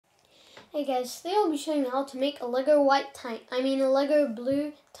Hey guys, today I'll be showing you how to make a Lego Lego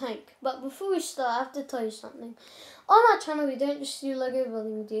blue tank. But before we start, I have to tell you something. On our channel, we don't just do Lego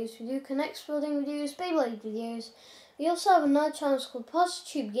building videos, we do Connects building videos, Beyblade videos. We also have another channel called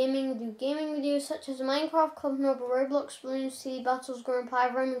Parsatube Gaming. We do gaming videos such as Minecraft, Club Noble, Roblox, Bloons, Sea Battles, Grand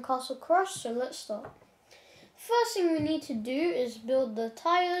Pie, Roman Castle Crush. So let's start. First thing we need to do is build the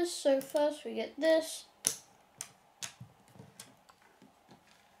tires. So first we get this.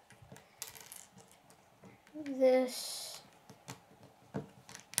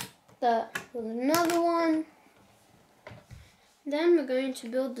 That with another one. Then we're going to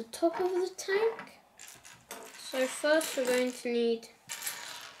build the top of the tank. So first we're going to need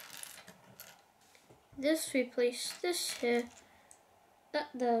this. We place this here, that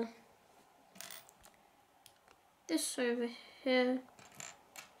there, this over here,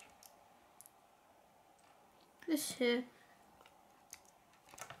 this here,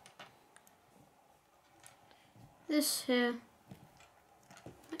 this here,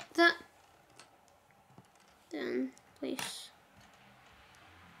 like that. Then place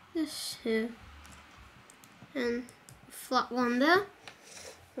this here and a flat one there,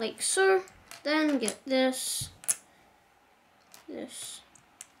 like so. Then get this here,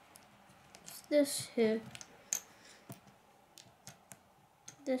 this here,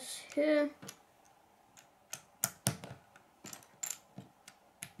 this here,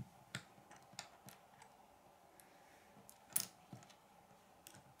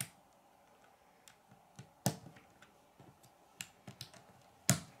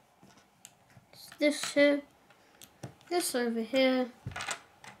 this over here,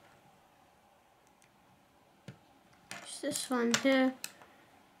 this one here,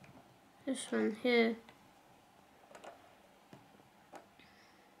 this one here,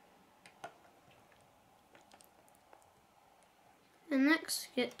 and next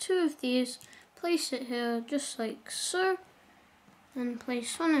get two of these, place it here just like so, and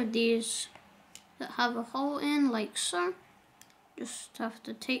place one of these that have a hole in like so. Just have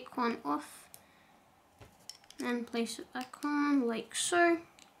to take one off and place it back on like so.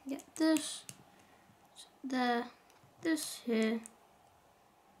 Get this there, this here,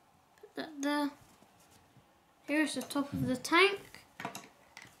 put that there. Here's the top of the tank,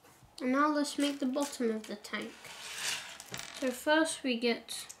 and now let's make the bottom of the tank. So first we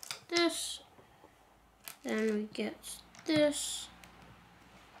get this, then we get this,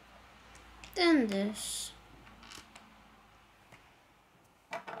 then this,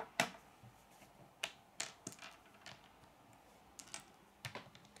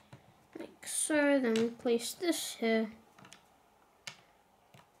 like so. Then we place this here,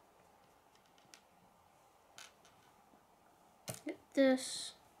 get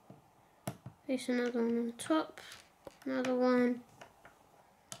this, place another one on top, another one,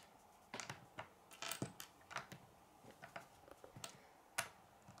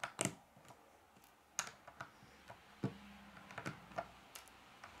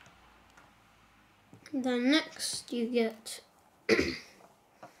 then next you get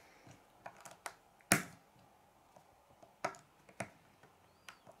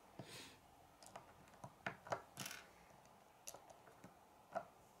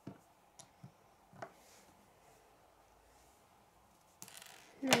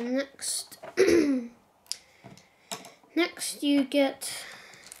next you get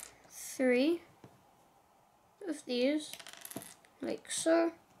 3 of these, like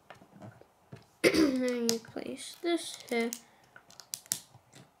so. Then you place this here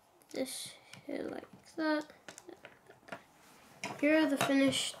like that. Here are the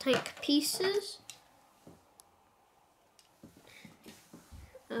finished tank pieces.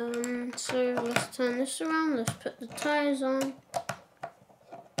 So let's turn this around, let's put the tires on.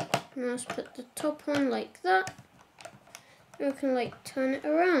 And let's put the top on like that. We can like turn it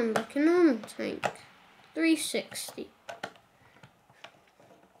around like a normal tank. 360.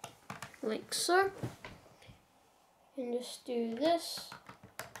 Like so. And just do this.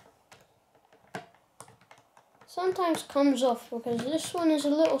 Sometimes comes off because this one is a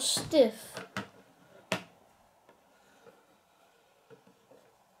little stiff.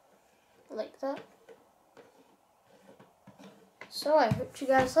 Like that. So I hope you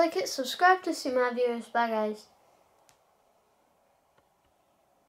guys like it. Subscribe to see my videos. Bye guys.